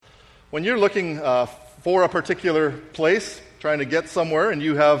When you're looking for a particular place, trying to get somewhere, and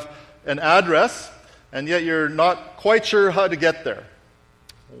you have an address, and yet you're not quite sure how to get there,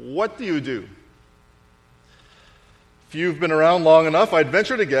 what do you do? If you've been around long enough, I'd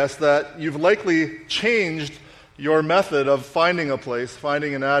venture to guess that you've likely changed your method of finding a place,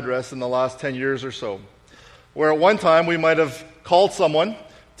 finding an address in the last 10 years or so. Where at one time we might have called someone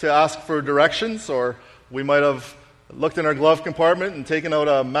to ask for directions, or we might have looked in our glove compartment and taken out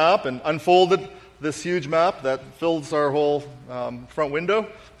a map and unfolded this huge map that fills our whole front window.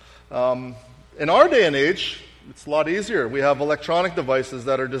 In our day and age, it's a lot easier. We have electronic devices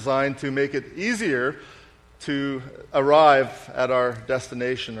that are designed to make it easier to arrive at our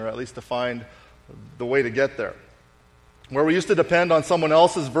destination, or at least to find the way to get there. Where we used to depend on someone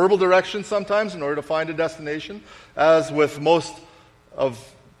else's verbal directions sometimes in order to find a destination, as with most of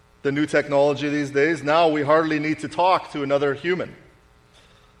the new technology these days, now we hardly need to talk to another human.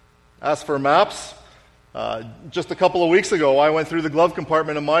 As for maps, just a couple of weeks ago, I went through the glove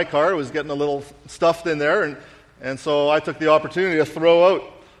compartment of my car. It was getting a little stuffed in there, and so I took the opportunity to throw out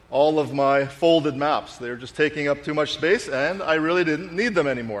all of my folded maps. They were just taking up too much space, and I really didn't need them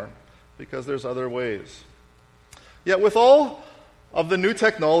anymore because there's other ways. Yet with all of the new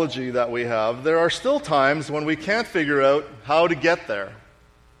technology that we have, there are still times when we can't figure out how to get there.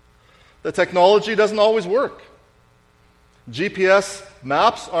 The technology doesn't always work. GPS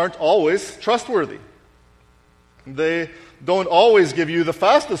maps aren't always trustworthy. They don't always give you the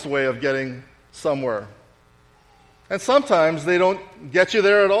fastest way of getting somewhere. And sometimes they don't get you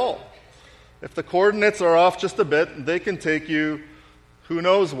there at all. If the coordinates are off just a bit, they can take you who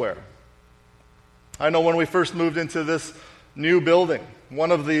knows where. I know when we first moved into this new building,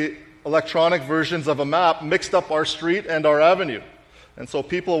 one of the electronic versions of a map mixed up our street and our avenue. And so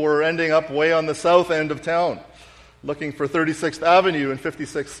people were ending up way on the south end of town, looking for 36th Avenue and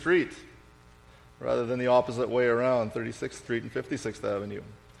 56th Street, rather than the opposite way around, 36th Street and 56th Avenue.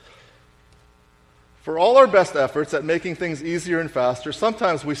 For all our best efforts at making things easier and faster,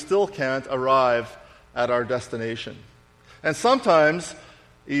 sometimes we still can't arrive at our destination. And sometimes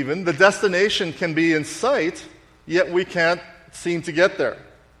even the destination can be in sight, yet we can't seem to get there.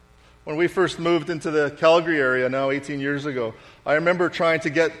 When we first moved into the Calgary area now 18 years ago, I remember trying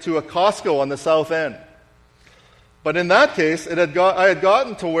to get to a Costco on the south end. But in that case, I had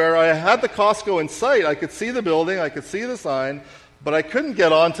gotten to where I had the Costco in sight. I could see the building, I could see the sign, but I couldn't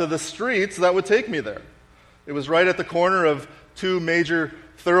get onto the streets that would take me there. It was right at the corner of two major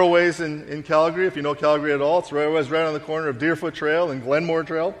thoroughways in Calgary. If you know Calgary at all, it was right on the corner of Deerfoot Trail and Glenmore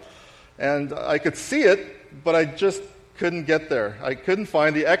Trail. And I could see it, but I just couldn't get there. I couldn't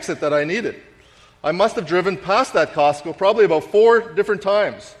find the exit that I needed. I must have driven past that Costco probably about 4 different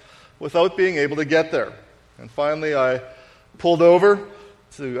times without being able to get there. And finally, I pulled over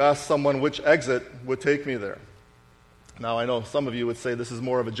to ask someone which exit would take me there. Now, I know some of you would say this is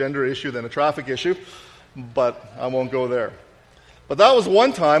more of a gender issue than a traffic issue, but I won't go there. But that was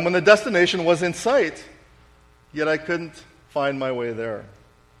one time when the destination was in sight, yet I couldn't find my way there.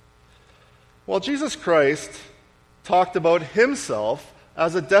 Well, Jesus Christ talked about himself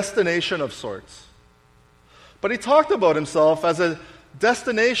as a destination of sorts. But he talked about himself as a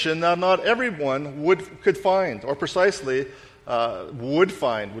destination that not everyone could find, or precisely would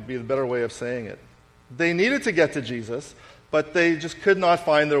find would be the better way of saying it. They needed to get to Jesus, but they just could not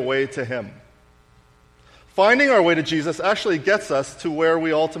find their way to him. Finding our way to Jesus actually gets us to where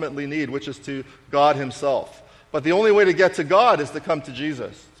we ultimately need, which is to God himself. But the only way to get to God is to come to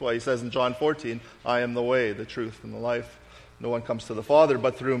Jesus. That's why he says in John 14, I am the way, the truth, and the life. No one comes to the Father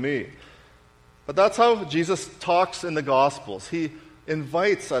but through me. But that's how Jesus talks in the Gospels. He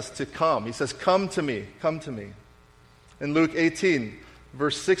invites us to come. He says, come to me, come to me. In Luke 18,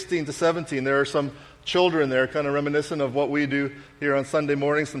 verse 16 to 17, there are some children there, kind of reminiscent of what we do here on Sunday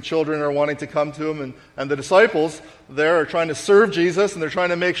morning. Some children are wanting to come to him, and the disciples there are trying to serve Jesus, and they're trying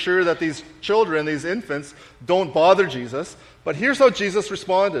to make sure that these children, these infants, don't bother Jesus. But here's how Jesus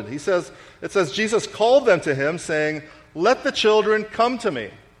responded. It says, Jesus called them to him, saying, let the children come to me,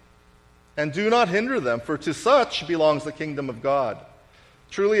 and do not hinder them, for to such belongs the kingdom of God.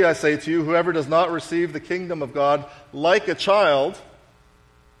 Truly I say to you, whoever does not receive the kingdom of God like a child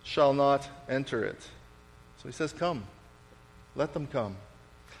shall not enter it. So he says, come. Let them come.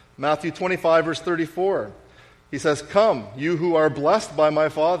 Matthew 25, verse 34. He says, come, you who are blessed by my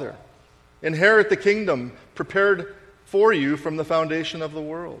Father. Inherit the kingdom prepared for you from the foundation of the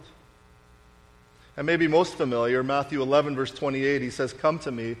world. And maybe most familiar, Matthew 11, verse 28, he says, come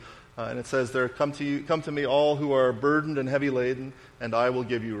to me. And it says there, come to me all who are burdened and heavy laden, and I will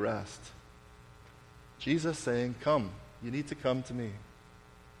give you rest. Jesus saying, come. You need to come to me.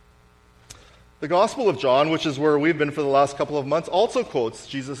 The Gospel of John, which is where we've been for the last couple of months, also quotes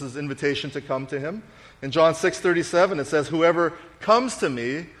Jesus' invitation to come to him. In John 6:37, it says, "Whoever comes to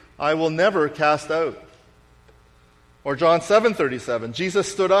me, I will never cast out." Or John 7:37,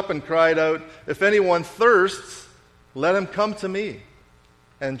 Jesus stood up and cried out, "If anyone thirsts, let him come to me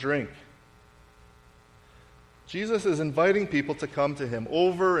and drink." Jesus is inviting people to come to him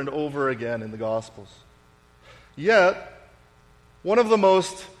over and over again in the Gospels. Yet, one of the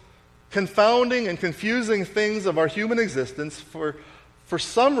most confounding and confusing things of our human existence, for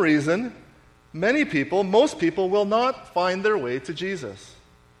some reason, most people will not find their way to Jesus.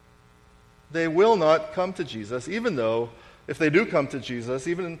 They will not come to Jesus, even though if they do come to Jesus,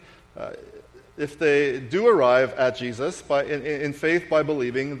 even if they do arrive at Jesus in faith by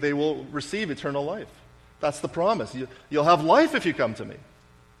believing, they will receive eternal life. That's the promise. You'll have life if you come to me.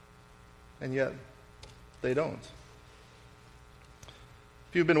 And yet, they don't.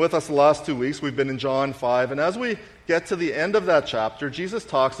 If you've been with us the last 2 weeks, we've been in John 5, and as we get to the end of that chapter, Jesus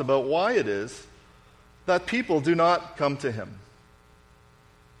talks about why it is that people do not come to him.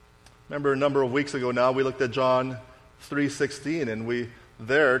 Remember, a number of weeks ago now, we looked at John 3:16, and we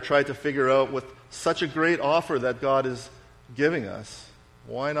there tried to figure out, with such a great offer that God is giving us,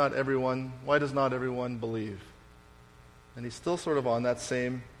 why does not everyone believe? And he's still sort of on that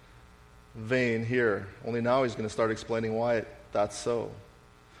same vein here, only now he's going to start explaining why that's so.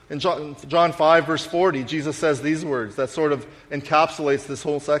 In John 5, verse 40, Jesus says these words that sort of encapsulates this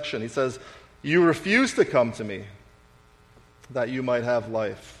whole section. He says, "You refuse to come to me, that you might have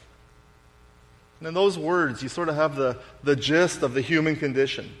life." And in those words, you sort of have the gist of the human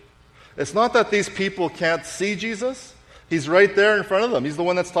condition. It's not that these people can't see Jesus. He's right there in front of them. He's the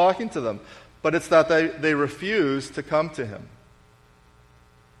one that's talking to them. But it's that they refuse to come to him.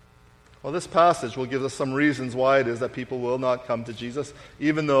 Well, this passage will give us some reasons why it is that people will not come to Jesus,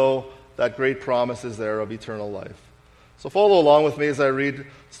 even though that great promise is there of eternal life. So follow along with me as I read,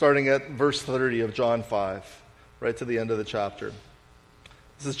 starting at verse 30 of John 5, right to the end of the chapter.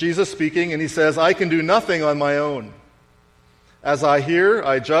 This is Jesus speaking, and he says, "I can do nothing on my own. As I hear,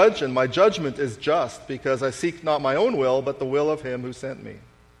 I judge, and my judgment is just, because I seek not my own will, but the will of him who sent me.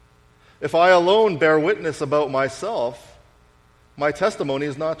 If I alone bear witness about myself, my testimony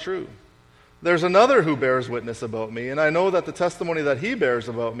is not true. There's another who bears witness about me, and I know that the testimony that he bears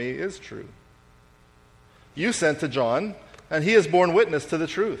about me is true. You sent to John, and he has borne witness to the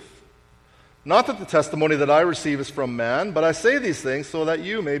truth. Not that the testimony that I receive is from man, but I say these things so that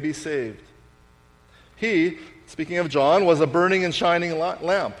you may be saved. He," speaking of John, "was a burning and shining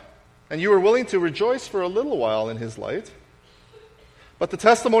lamp, and you were willing to rejoice for a little while in his light. But the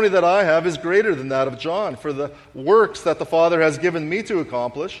testimony that I have is greater than that of John, for the works that the Father has given me to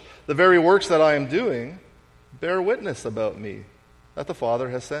accomplish, the very works that I am doing, bear witness about me, that the Father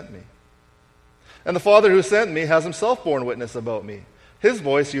has sent me. And the Father who sent me has himself borne witness about me. His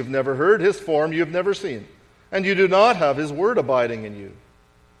voice you have never heard, his form you have never seen, and you do not have his word abiding in you,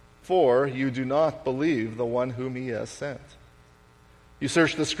 for you do not believe the one whom he has sent. You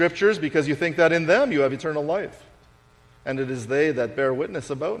search the Scriptures because you think that in them you have eternal life, and it is they that bear witness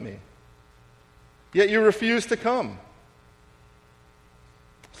about me. Yet you refuse to come,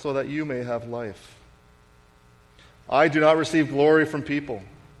 so that you may have life. I do not receive glory from people,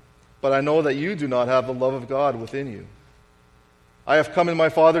 but I know that you do not have the love of God within you. I have come in my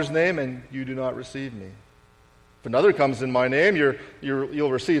Father's name, and you do not receive me. If another comes in my name,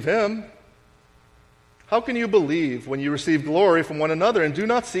 you'll receive him. How can you believe when you receive glory from one another and do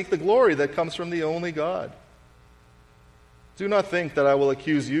not seek the glory that comes from the only God? Do not think that I will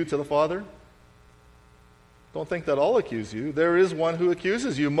accuse you to the Father. Don't think that I'll accuse you. There is one who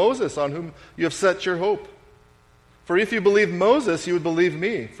accuses you, Moses, on whom you have set your hope. For if you believed Moses, you would believe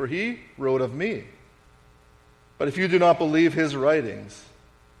me, for he wrote of me. But if you do not believe his writings,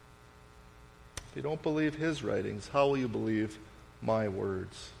 if you don't believe his writings, how will you believe my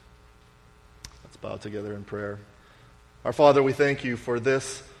words?" Let's bow together in prayer. Our Father, we thank you for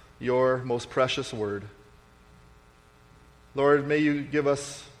this, your most precious word. Lord, may you give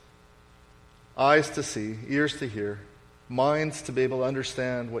us eyes to see, ears to hear, minds to be able to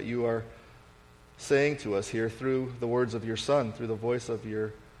understand what you are saying to us here through the words of your Son, through the voice of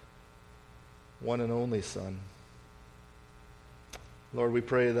your one and only Son. Lord, we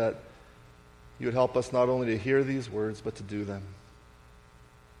pray that you would help us not only to hear these words, but to do them,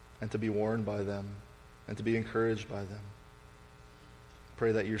 and to be warned by them, and to be encouraged by them.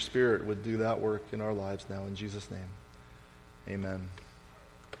 Pray that your Spirit would do that work in our lives now, in Jesus' name. Amen.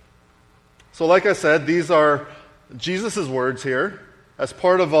 So like I said, these are Jesus' words here as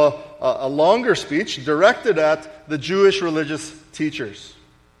part of a longer speech directed at the Jewish religious teachers.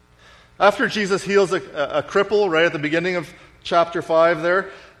 After Jesus heals a cripple right at the beginning of chapter 5 there,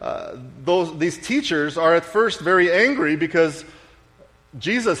 these teachers are at first very angry because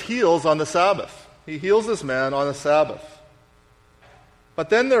Jesus heals on the Sabbath. He heals this man on the Sabbath. But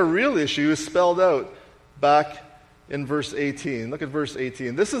then their real issue is spelled out back in verse 18. Look at verse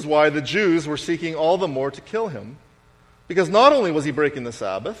 18. This is why the Jews were seeking all the more to kill him, because not only was he breaking the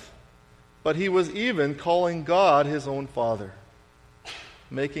Sabbath, but he was even calling God his own Father,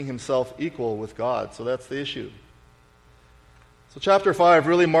 making himself equal with God. So that's the issue. So chapter 5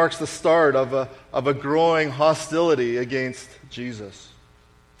 really marks the start of a growing hostility against Jesus.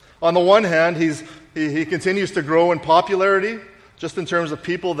 On the one hand, he continues to grow in popularity, just in terms of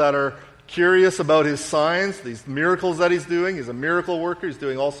people that are curious about his signs, these miracles that he's doing. He's a miracle worker. He's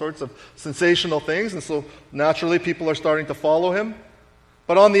doing all sorts of sensational things, and so naturally people are starting to follow him.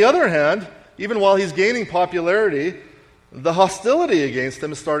 But on the other hand, even while he's gaining popularity, the hostility against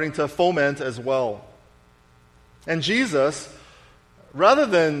him is starting to foment as well. And Jesus, rather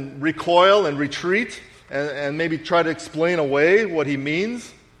than recoil and retreat and maybe try to explain away what he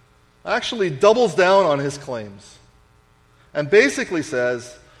means, actually doubles down on his claims and basically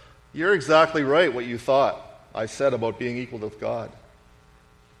says, you're exactly right what you thought I said about being equal with God.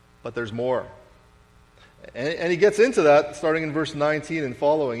 But there's more. And he gets into that starting in verse 19 and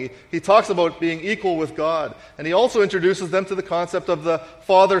following. He talks about being equal with God. And he also introduces them to the concept of the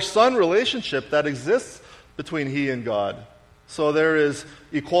father-son relationship that exists between he and God. So there is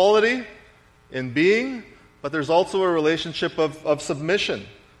equality in being, but there's also a relationship of submission,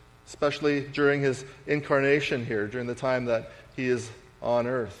 especially during his incarnation here, during the time that he is on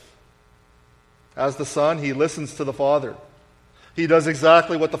earth. As the Son, he listens to the Father. He does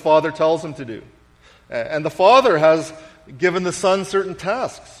exactly what the Father tells him to do. And the Father has given the Son certain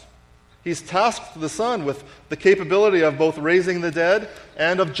tasks. He's tasked the Son with the capability of both raising the dead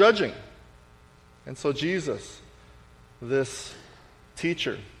and of judging. And so Jesus, this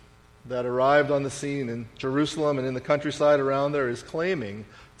teacher that arrived on the scene in Jerusalem and in the countryside around there, is claiming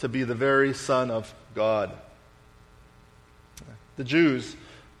to be the very Son of God. The Jews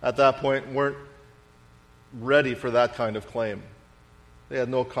at that point weren't ready for that kind of claim. They had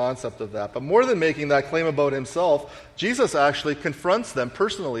no concept of that. But more than making that claim about himself, Jesus actually confronts them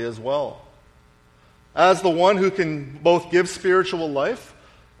personally as well. As the one who can both give spiritual life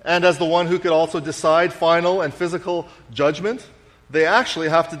and as the one who could also decide final and physical judgment, they actually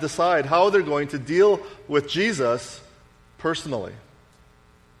have to decide how they're going to deal with Jesus personally.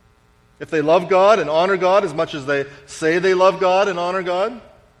 If they love God and honor God as much as they say they love God and honor God,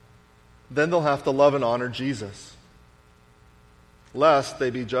 then they'll have to love and honor Jesus, lest they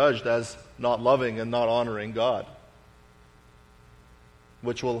be judged as not loving and not honoring God,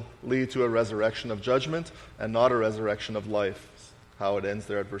 which will lead to a resurrection of judgment and not a resurrection of life. How it ends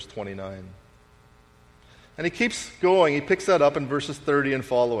there at verse 29. And he keeps going. He picks that up in verses 30 and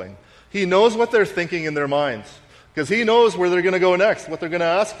following. He knows what they're thinking in their minds, because he knows where they're going to go next, what they're going to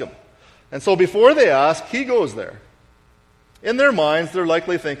ask him. And so before they ask, he goes there. In their minds, they're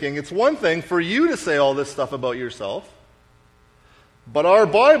likely thinking, it's one thing for you to say all this stuff about yourself, but our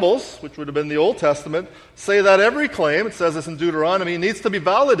Bibles, which would have been the Old Testament, say that every claim, it says this in Deuteronomy, needs to be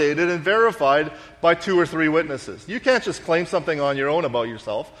validated and verified by 2 or 3 witnesses. You can't just claim something on your own about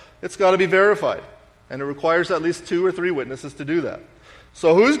yourself. It's got to be verified. And it requires at least 2 or 3 witnesses to do that.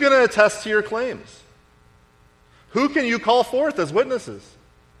 So who's going to attest to your claims? Who can you call forth as witnesses?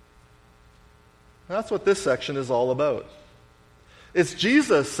 That's what this section is all about. It's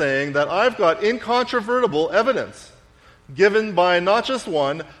Jesus saying that I've got incontrovertible evidence given by not just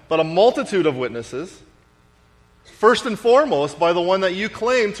one, but a multitude of witnesses, first and foremost by the one that you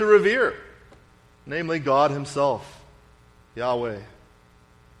claim to revere, namely God himself, Yahweh. And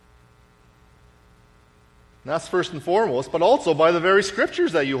that's first and foremost, but also by the very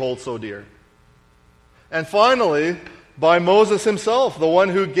scriptures that you hold so dear. And finally, by Moses himself, the one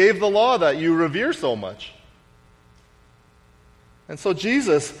who gave the law that you revere so much. And so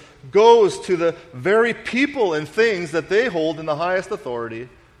Jesus goes to the very people and things that they hold in the highest authority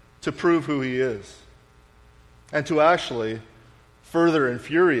to prove who he is. And to actually further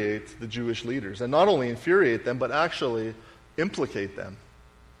infuriate the Jewish leaders. And not only infuriate them, but actually implicate them.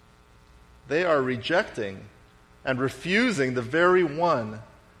 They are rejecting and refusing the very one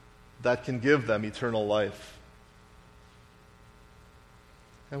that can give them eternal life.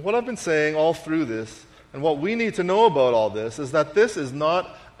 And what I've been saying all through this, and what we need to know about all this, is that this is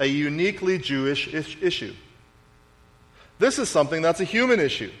not a uniquely Jewish issue. This is something that's a human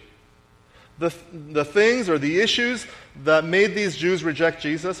issue. The things or the issues that made these Jews reject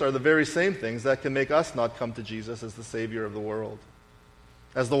Jesus are the very same things that can make us not come to Jesus as the Savior of the world.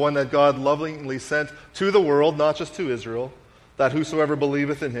 as the one that God lovingly sent to the world, not just to Israel, that whosoever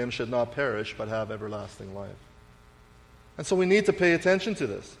believeth in him should not perish, but have everlasting life. And so we need to pay attention to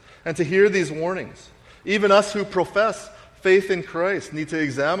this and to hear these warnings. Even us who profess faith in Christ need to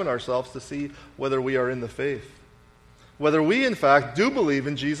examine ourselves to see whether we are in the faith, whether we, in fact, do believe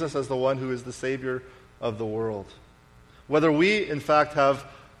in Jesus as the one who is the Savior of the world, whether we, in fact, have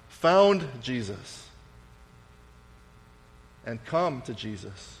found Jesus and come to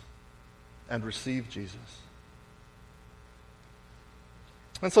Jesus and receive Jesus.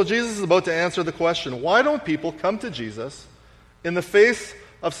 And so Jesus is about to answer the question, why don't people come to Jesus in the face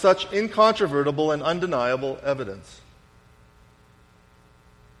of such incontrovertible and undeniable evidence?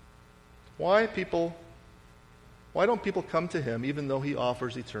 Why don't people come to him even though he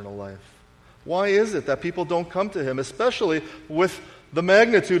offers eternal life? Why is it that people don't come to him, especially with the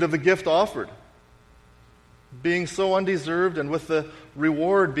magnitude of the gift offered being so undeserved and with the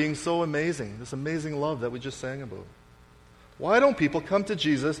reward being so amazing, this amazing love that we just sang about? Why don't people come to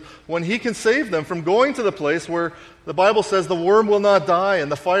Jesus when he can save them from going to the place where the Bible says the worm will not die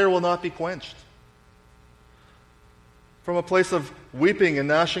and the fire will not be quenched? From a place of weeping and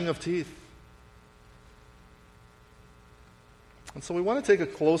gnashing of teeth. And so we want to take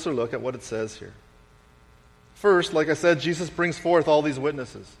a closer look at what it says here. First, like I said, Jesus brings forth all these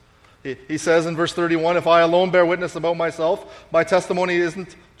witnesses. He says in verse 31, if I alone bear witness about myself, my testimony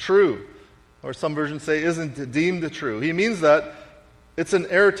isn't true. Or some versions say isn't deemed true. He means that it's an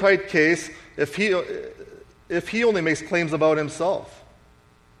airtight case if he only makes claims about himself.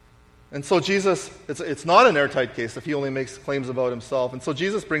 And so Jesus, it's not an airtight case if he only makes claims about himself. And so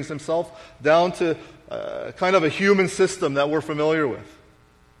Jesus brings himself down to kind of a human system that we're familiar with.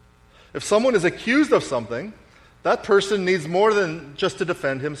 If someone is accused of something, that person needs more than just to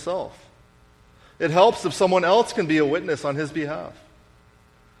defend himself. It helps if someone else can be a witness on his behalf.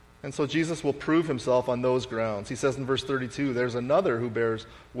 And so Jesus will prove himself on those grounds. He says in verse 32, there's another who bears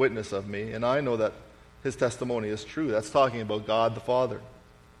witness of me, and I know that his testimony is true. That's talking about God the Father.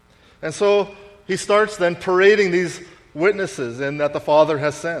 And so he starts then parading these witnesses in that the Father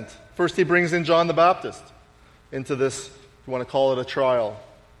has sent. First he brings in John the Baptist into this, if you want to call it a trial,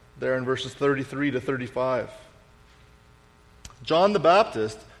 there in verses 33 to 35. John the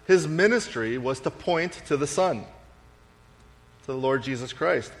Baptist, his ministry was to point to the Son, to the Lord Jesus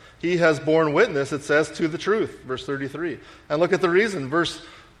Christ. He has borne witness, it says, to the truth, verse 33. And look at the reason,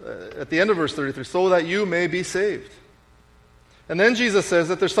 at the end of verse 33, so that you may be saved. And then Jesus says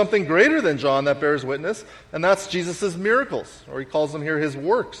that there's something greater than John that bears witness, and that's Jesus' miracles, or he calls them here his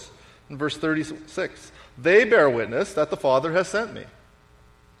works, in verse 36. They bear witness that the Father has sent me.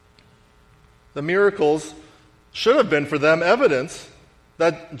 The miracles should have been for them evidence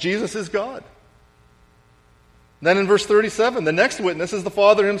that Jesus is God. Then in verse 37, the next witness is the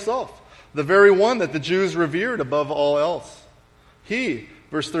Father himself, the very one that the Jews revered above all else. He,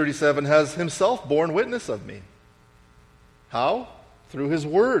 verse 37, has himself borne witness of me. How? Through his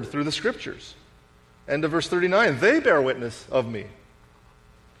word, through the Scriptures. End of verse 39, they bear witness of me.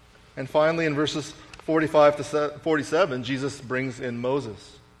 And finally, in verses 45 to 47, Jesus brings in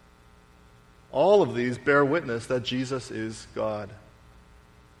Moses. All of these bear witness that Jesus is God.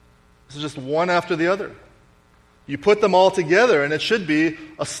 This is just one after the other. You put them all together, and it should be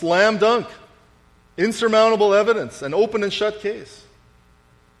a slam dunk, insurmountable evidence, an open and shut case.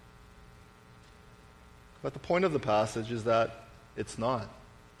 But the point of the passage is that it's not.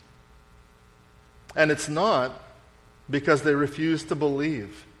 And it's not because they refuse to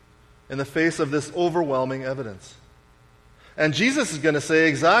believe in the face of this overwhelming evidence. And Jesus is going to say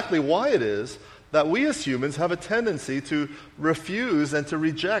exactly why it is that we as humans have a tendency to refuse and to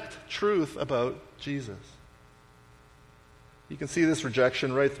reject truth about Jesus. You can see this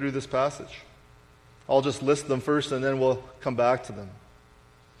rejection right through this passage. I'll just list them first and then we'll come back to them.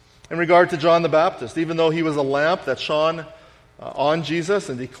 In regard to John the Baptist, even though he was a lamp that shone on Jesus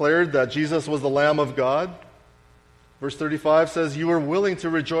and declared that Jesus was the Lamb of God, verse 35 says, you were willing to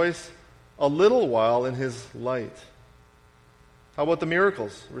rejoice a little while in his light. How about the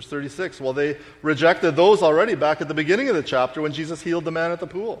miracles? Verse 36, well, they rejected those already back at the beginning of the chapter when Jesus healed the man at the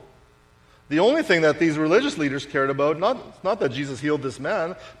pool. The only thing that these religious leaders cared about, not that Jesus healed this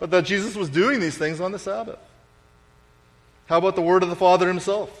man, but that Jesus was doing these things on the Sabbath. How about the word of the Father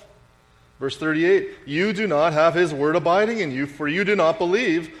himself? Verse 38, you do not have his word abiding in you, for you do not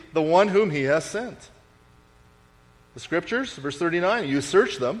believe the one whom he has sent. The Scriptures, verse 39, you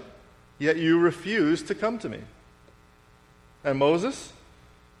search them, yet you refuse to come to me. And Moses,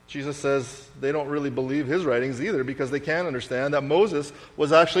 Jesus says they don't really believe his writings either because they can't understand that Moses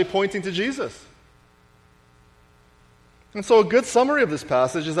was actually pointing to Jesus. And so a good summary of this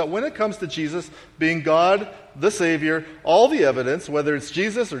passage is that when it comes to Jesus being God, the Savior, all the evidence, whether it's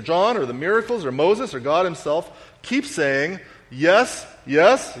Jesus or John or the miracles or Moses or God himself, keeps saying, yes,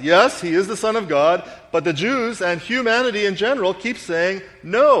 yes, yes, he is the Son of God, but the Jews and humanity in general keep saying,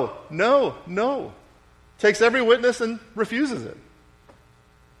 no, no, no. Takes every witness and refuses it.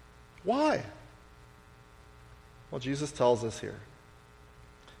 Why? Well, Jesus tells us here.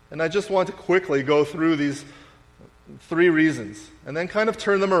 And I just want to quickly go through these 3 reasons and then kind of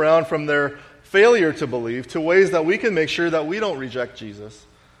turn them around from their failure to believe to ways that we can make sure that we don't reject Jesus,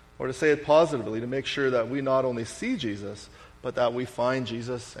 or to say it positively, to make sure that we not only see Jesus, but that we find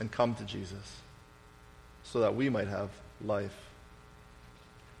Jesus and come to Jesus so that we might have life.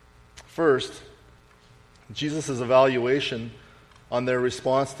 First, Jesus' evaluation on their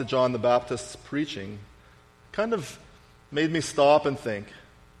response to John the Baptist's preaching kind of made me stop and think.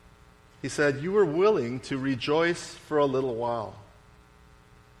 He said, you were willing to rejoice for a little while.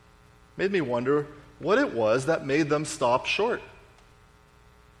 Made me wonder what it was that made them stop short.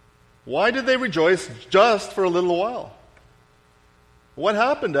 Why did they rejoice just for a little while? What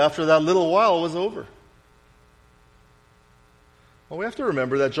happened after that little while was over? Well, we have to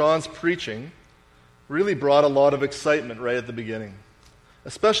remember that John's preaching really brought a lot of excitement right at the beginning,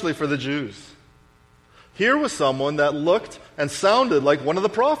 especially for the Jews. Here was someone that looked and sounded like one of the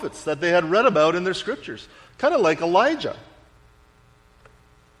prophets that they had read about in their scriptures, kind of like Elijah.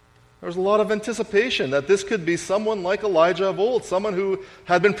 There was a lot of anticipation that this could be someone like Elijah of old, someone who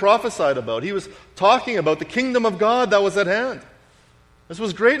had been prophesied about. He was talking about the kingdom of God that was at hand. This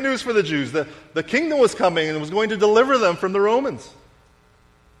was great news for the Jews. The kingdom was coming and was going to deliver them from the Romans.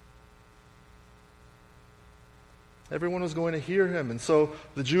 Everyone was going to hear him. And so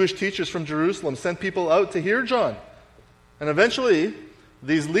the Jewish teachers from Jerusalem sent people out to hear John. And eventually,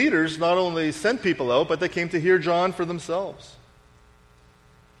 these leaders not only sent people out, but they came to hear John for themselves.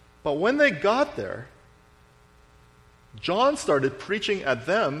 But when they got there, John started preaching at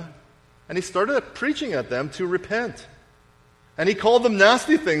them, and he started preaching at them to repent. And he called them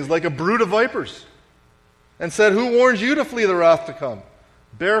nasty things like a brood of vipers, and said, who warned you to flee the wrath to come?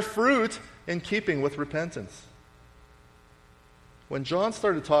 Bear fruit in keeping with repentance. When John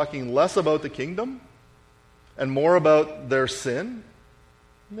started talking less about the kingdom and more about their sin,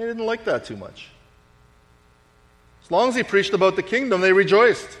 they didn't like that too much. As long as he preached about the kingdom, they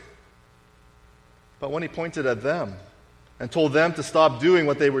rejoiced. But when he pointed at them and told them to stop doing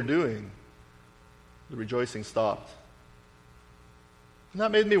what they were doing, the rejoicing stopped. And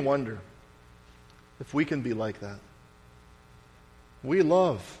that made me wonder if we can be like that. We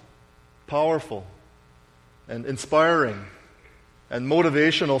love powerful and inspiring and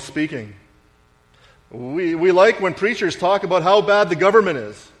motivational speaking. We like when preachers talk about how bad the government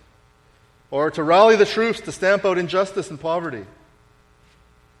is, or to rally the troops to stamp out injustice and poverty.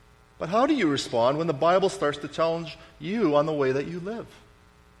 But how do you respond when the Bible starts to challenge you on the way that you live?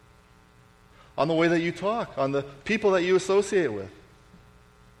 On the way that you talk, on the people that you associate with?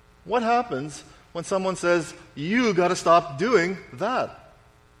 What happens when someone says, you got to stop doing that?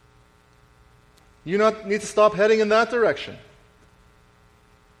 You need to stop heading in that direction.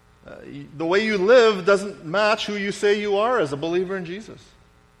 The way you live doesn't match who you say you are as a believer in Jesus.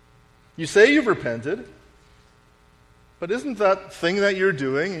 You say you've repented, but isn't that thing that you're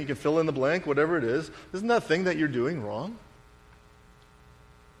doing, and you can fill in the blank, whatever it is, isn't that thing that you're doing wrong?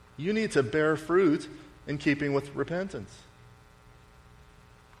 You need to bear fruit in keeping with repentance.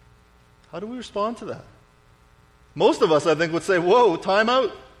 How do we respond to that? Most of us, I think, would say, whoa, time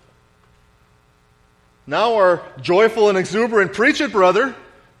out. Now our joyful and exuberant preach it, brother,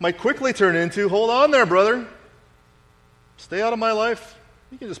 might quickly turn into, hold on there, brother. Stay out of my life.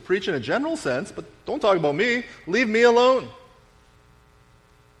 You can just preach in a general sense, but don't talk about me. Leave me alone.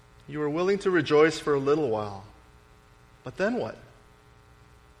 You are willing to rejoice for a little while. But then what?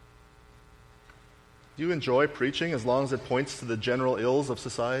 Do you enjoy preaching as long as it points to the general ills of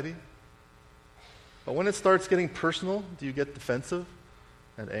society? But when it starts getting personal, do you get defensive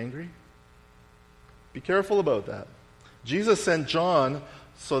and angry? Be careful about that. Jesus sent John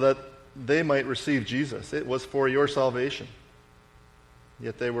so that they might receive Jesus. It was for your salvation.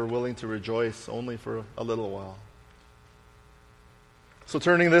 Yet they were willing to rejoice only for a little while. So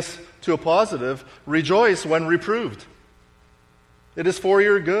turning this to a positive, rejoice when reproved. It is for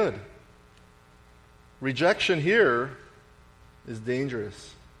your good. Rejection here is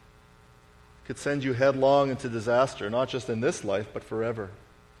dangerous. It could send you headlong into disaster, not just in this life, but forever.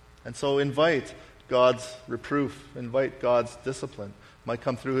 And so invite God's reproof, invite God's discipline. It might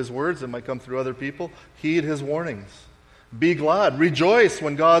come through his words, it might come through other people. Heed his warnings. Be glad, rejoice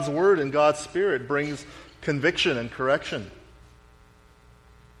when God's word and God's Spirit brings conviction and correction.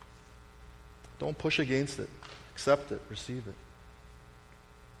 Don't push against it. Accept it. Receive it.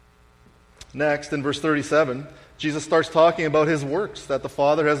 Next, in verse 37, Jesus starts talking about his works that the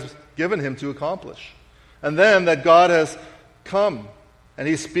Father has given him to accomplish. And then that God has come and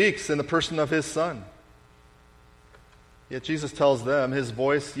he speaks in the person of his Son. Yet Jesus tells them, his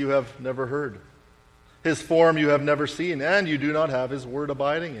voice you have never heard. His form you have never seen, and you do not have his word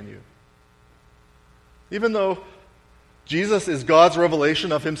abiding in you. Even though Jesus is God's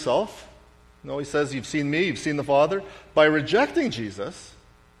revelation of himself, he says, you've seen me, you've seen the Father. By rejecting Jesus,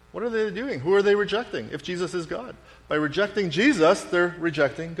 what are they doing? Who are they rejecting if Jesus is God? By rejecting Jesus, they're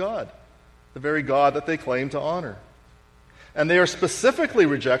rejecting God, the very God that they claim to honor. And they are specifically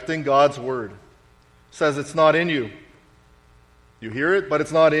rejecting God's word. It says it's not in you. You hear it, but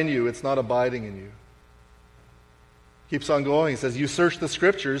it's not in you. It's not abiding in you. Keeps on going. He says, you search the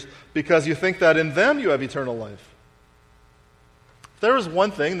Scriptures because you think that in them you have eternal life. If there was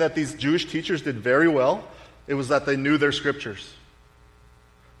one thing that these Jewish teachers did very well, it was that they knew their Scriptures.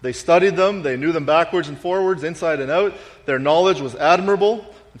 They studied them. They knew them backwards and forwards, inside and out. Their knowledge was admirable.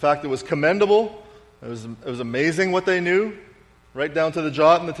 In fact, it was commendable. It was amazing what they knew, right down to the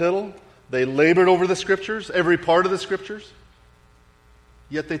jot and the tittle. They labored over the Scriptures, every part of the Scriptures.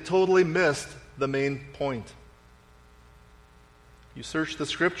 Yet they totally missed the main point. You search the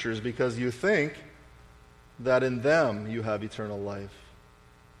Scriptures because you think that in them you have eternal life.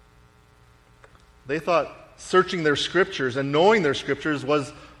 They thought searching their Scriptures and knowing their Scriptures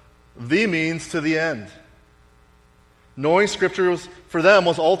was the means to the end. Knowing Scriptures for them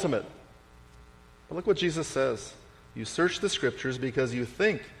was ultimate. But look what Jesus says. You search the Scriptures because you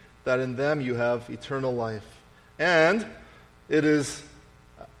think that in them you have eternal life. And it is,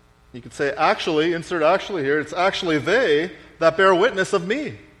 you could say actually, insert actually here, it's actually they that bear witness of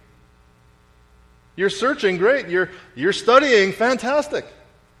me. You're searching, great. You're studying, fantastic.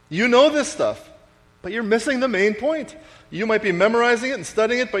 You know this stuff, but you're missing the main point. You might be memorizing it and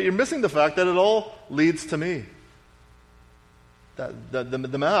studying it, but you're missing the fact that it all leads to me. That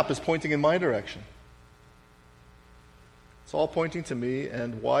the map is pointing in my direction. It's all pointing to me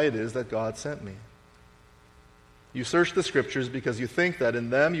and why it is that God sent me. You search the Scriptures because you think that in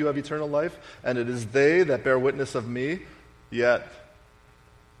them you have eternal life, and it is they that bear witness of me, yet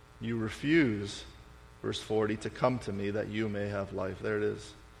you refuse, verse 40, to come to me that you may have life. There it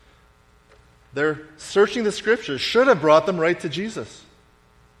is. Their searching the Scriptures should have brought them right to Jesus.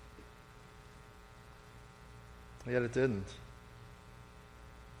 Yet it didn't.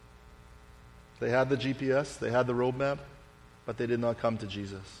 They had the GPS, they had the roadmap, but they did not come to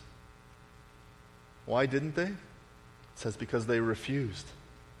Jesus. Why didn't they? It says because they refused.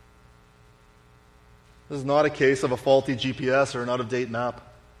 This is not a case of a faulty GPS or an out-of-date map.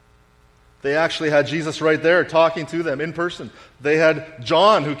 They actually had Jesus right there talking to them in person. They had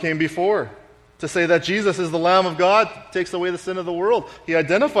John who came before to say that Jesus is the Lamb of God, takes away the sin of the world. He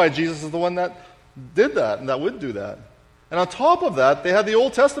identified Jesus as the one that did that and that would do that. And on top of that, they had the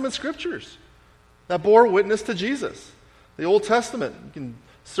Old Testament Scriptures that bore witness to Jesus. The Old Testament, you can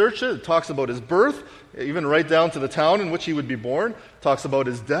search it. It talks about his birth, even right down to the town in which he would be born. It talks about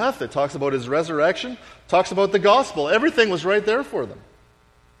his death. It talks about his resurrection. It talks about the gospel. Everything was right there for them.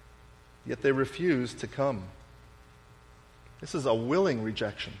 Yet they refused to come. This is a willing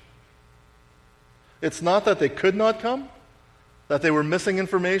rejection. It's not that they could not come, that they were missing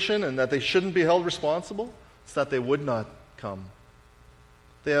information and that they shouldn't be held responsible. It's that they would not come.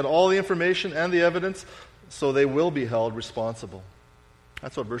 They had all the information and the evidence, so they will be held responsible.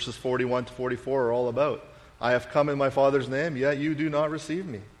 That's what verses 41 to 44 are all about. I have come in my Father's name, yet you do not receive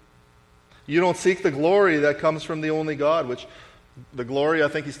me. You don't seek the glory that comes from the only God, which the glory I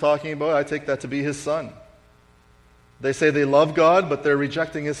think he's talking about, I take that to be his Son. They say they love God, but they're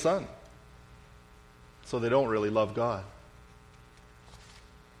rejecting his Son. So they don't really love God.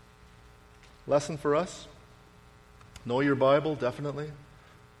 Lesson for us? Know your Bible, definitely.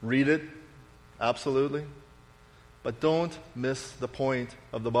 Read it, absolutely. But don't miss the point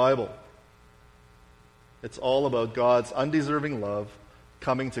of the Bible. It's all about God's undeserving love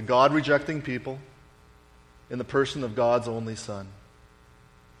coming to God-rejecting people in the person of God's only Son.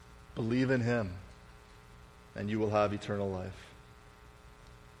 Believe in him, and you will have eternal life.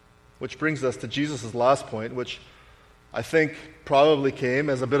 Which brings us to Jesus' last point, which I think probably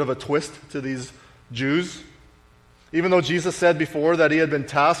came as a bit of a twist to these Jews. Even though Jesus said before that he had been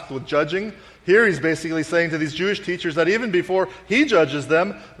tasked with judging, here he's basically saying to these Jewish teachers that even before he judges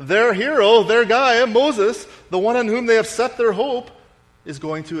them, their hero, their guy, Moses, the one on whom they have set their hope, is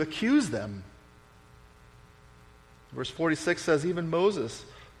going to accuse them. Verse 46 says even Moses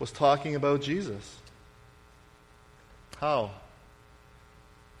was talking about Jesus. How?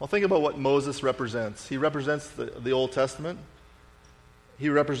 Well, think about what Moses represents. He represents the Old Testament. He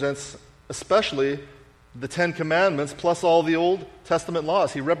represents especially the Ten Commandments plus all the Old Testament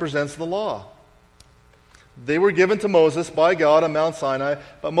laws. He represents the law. They were given to Moses by God on Mount Sinai,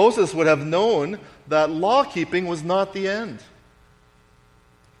 but Moses would have known that law-keeping was not the end.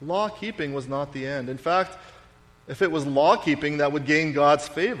 Law-keeping was not the end. In fact, if it was law-keeping that would gain God's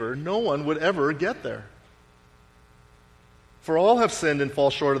favor, no one would ever get there. For all have sinned and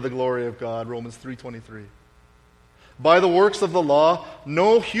fall short of the glory of God, Romans 3:23. By the works of the law,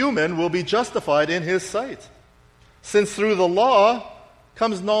 no human will be justified in his sight, since through the law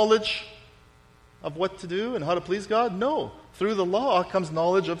comes knowledge of what to do and how to please God? No. Through the law comes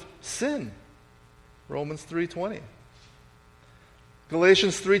knowledge of sin, Romans 3:20.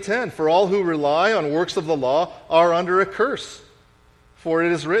 Galatians 3:10, for all who rely on works of the law are under a curse. For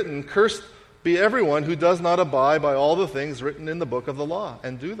it is written, cursed be everyone who does not abide by all the things written in the book of the law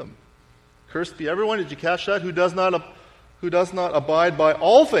and do them. Cursed be everyone, did you catch that? Who does not abide by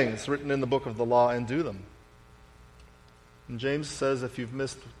all things written in the book of the law and do them. And James says if you've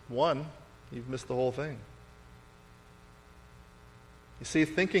missed one, you've missed the whole thing. You see,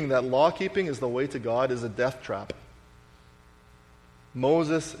 thinking that law-keeping is the way to God is a death trap.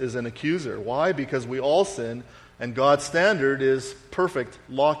 Moses is an accuser. Why? Because we all sin, and God's standard is perfect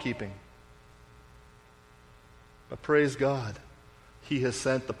law-keeping. But praise God, He has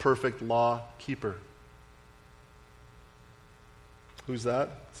sent the perfect law-keeper. Who's that?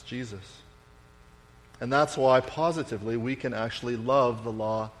 It's Jesus. And that's why, positively, we can actually love the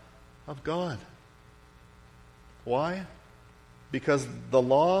law of God. Why? Because the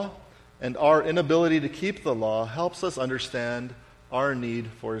law and our inability to keep the law helps us understand our need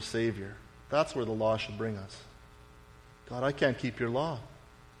for a Savior. That's where the law should bring us. God, I can't keep your law.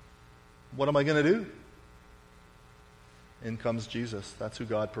 What am I going to do? In comes Jesus. That's who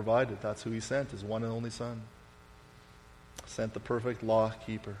God provided. That's who He sent, His one and only Son. Sent the perfect law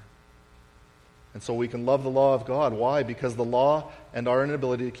keeper. And so we can love the law of God. Why? Because the law and our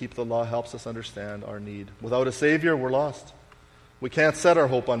inability to keep the law helps us understand our need. Without a Savior, we're lost. We can't set our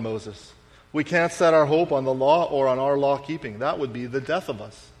hope on Moses. We can't set our hope on the law or on our law keeping. That would be the death of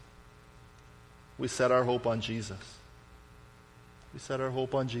us. We set our hope on Jesus. We set our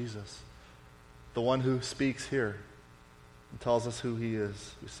hope on Jesus, the one who speaks here and tells us who He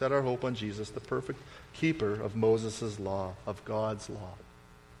is. We set our hope on Jesus, the perfect keeper of Moses' law, of God's law.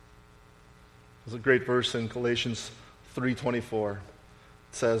 There's a great verse in Galatians 3:24. It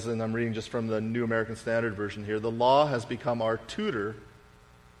says, and I'm reading just from the New American Standard Version here, the law has become our tutor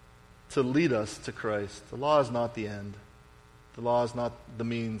to lead us to Christ. The law is not the end. The law is not the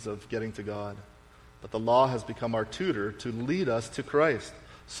means of getting to God. But the law has become our tutor to lead us to Christ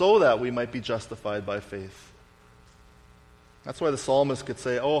so that we might be justified by faith. That's why the psalmist could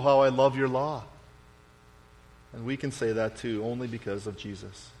say, oh, how I love your law. And we can say that too, only because of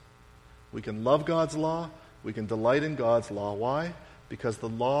Jesus. We can love God's law. We can delight in God's law. Why? Because the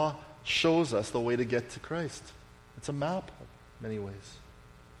law shows us the way to get to Christ. It's a map in many ways.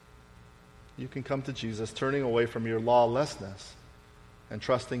 You can come to Jesus turning away from your lawlessness and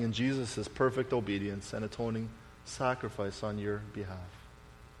trusting in Jesus' perfect obedience and atoning sacrifice on your behalf.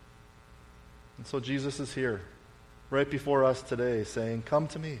 And so Jesus is here, right before us today, saying, come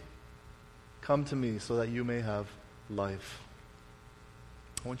to me so that you may have life.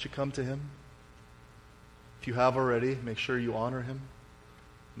 Won't you come to Him? If you have already, make sure you honor Him.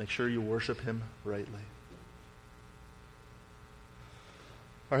 Make sure you worship Him rightly.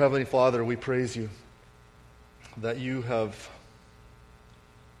 Our Heavenly Father, we praise You that You have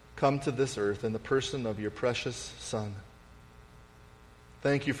come to this earth in the person of Your precious Son.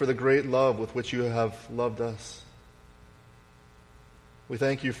 Thank You for the great love with which You have loved us. We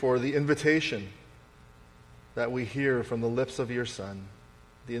thank You for the invitation that we hear from the lips of Your Son,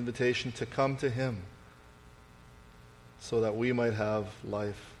 the invitation to come to Him so that we might have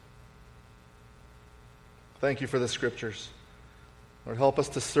life. Thank You for the Scriptures. Lord, help us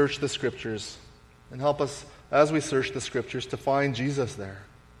to search the Scriptures, and help us, as we search the Scriptures, to find Jesus there.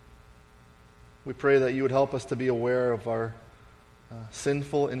 We pray that You would help us to be aware of our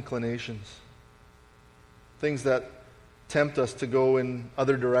sinful inclinations, things that tempt us to go in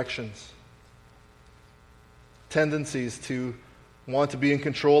other directions, tendencies to want to be in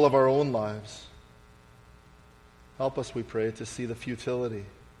control of our own lives. Help us, we pray, to see the futility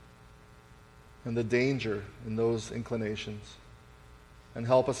and the danger in those inclinations. And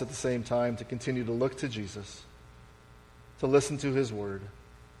help us at the same time to continue to look to Jesus, to listen to His word,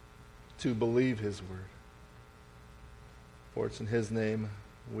 to believe His word. For it's in His name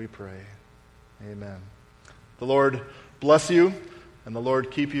we pray. Amen. The Lord bless you, and the Lord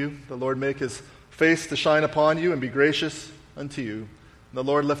keep you. The Lord make his face to shine upon you and be gracious unto you. And the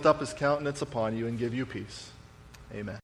Lord lift up his countenance upon you and give you peace. Amen.